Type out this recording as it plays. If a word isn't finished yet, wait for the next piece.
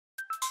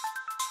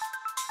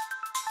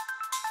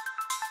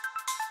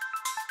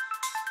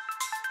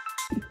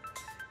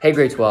Hey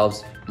grade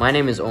 12s, my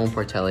name is Owen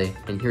Portelli,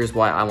 and here's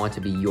why I want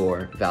to be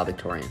your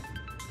valedictorian.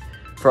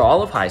 For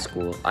all of high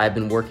school, I have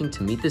been working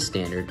to meet the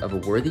standard of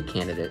a worthy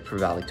candidate for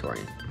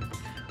valedictorian.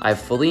 I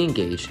have fully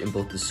engaged in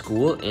both the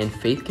school and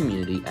faith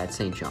community at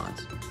St.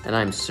 John's, and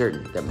I am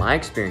certain that my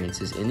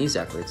experiences in these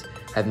efforts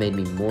have made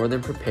me more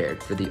than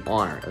prepared for the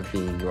honor of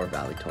being your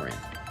valedictorian.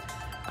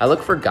 I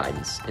look for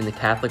guidance in the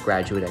Catholic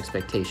graduate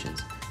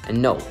expectations, and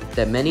note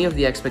that many of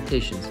the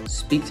expectations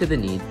speak to the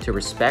need to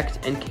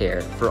respect and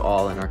care for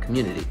all in our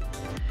community.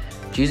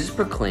 Jesus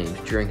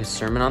proclaimed during his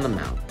Sermon on the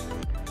Mount,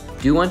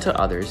 "Do unto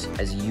others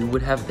as you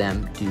would have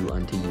them do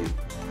unto you."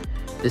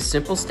 This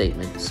simple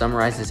statement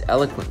summarizes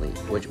eloquently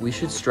what we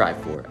should strive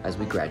for as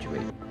we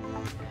graduate.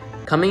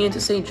 Coming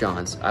into St.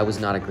 John's, I was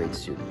not a great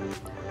student.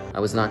 I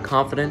was not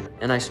confident,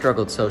 and I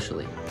struggled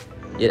socially.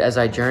 Yet as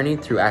I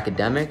journeyed through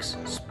academics,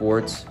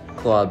 sports,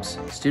 clubs,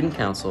 student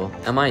council,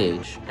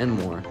 MIH, and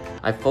more,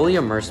 I fully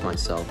immersed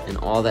myself in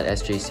all that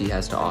SJC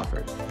has to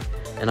offer,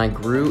 and I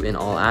grew in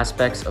all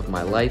aspects of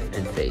my life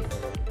and faith.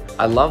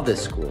 I love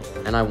this school,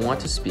 and I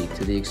want to speak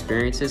to the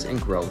experiences and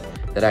growth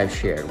that I've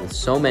shared with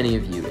so many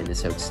of you in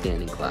this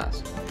outstanding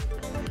class.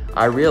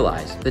 I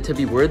realize that to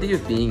be worthy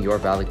of being your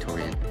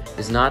valedictorian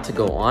is not to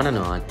go on and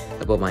on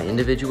about my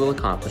individual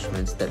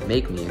accomplishments that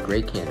make me a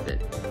great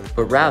candidate,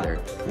 but rather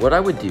what I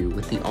would do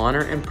with the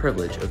honor and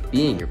privilege of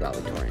being your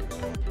valedictorian.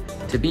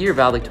 To be your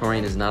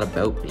valedictorian is not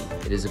about me,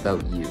 it is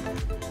about you.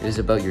 It is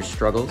about your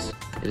struggles,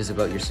 it is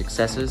about your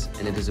successes,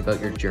 and it is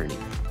about your journey.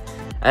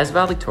 As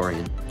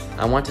valedictorian,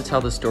 I want to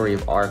tell the story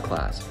of our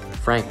class,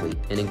 frankly,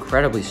 an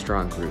incredibly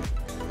strong group,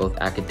 both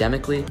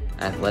academically,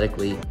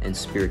 athletically, and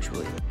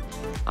spiritually.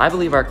 I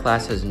believe our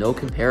class has no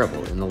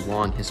comparable in the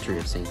long history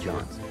of St.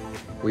 John's.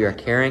 We are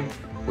caring,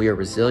 we are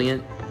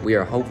resilient, we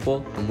are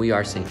hopeful, and we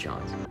are St.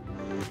 John's.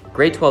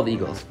 Grade 12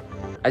 Eagles,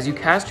 as you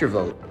cast your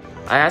vote,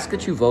 I ask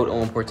that you vote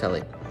Owen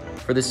Portelli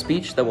for the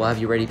speech that will have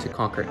you ready to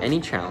conquer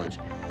any challenge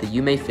that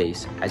you may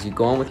face as you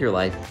go on with your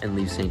life and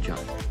leave St.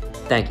 John's.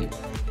 Thank you.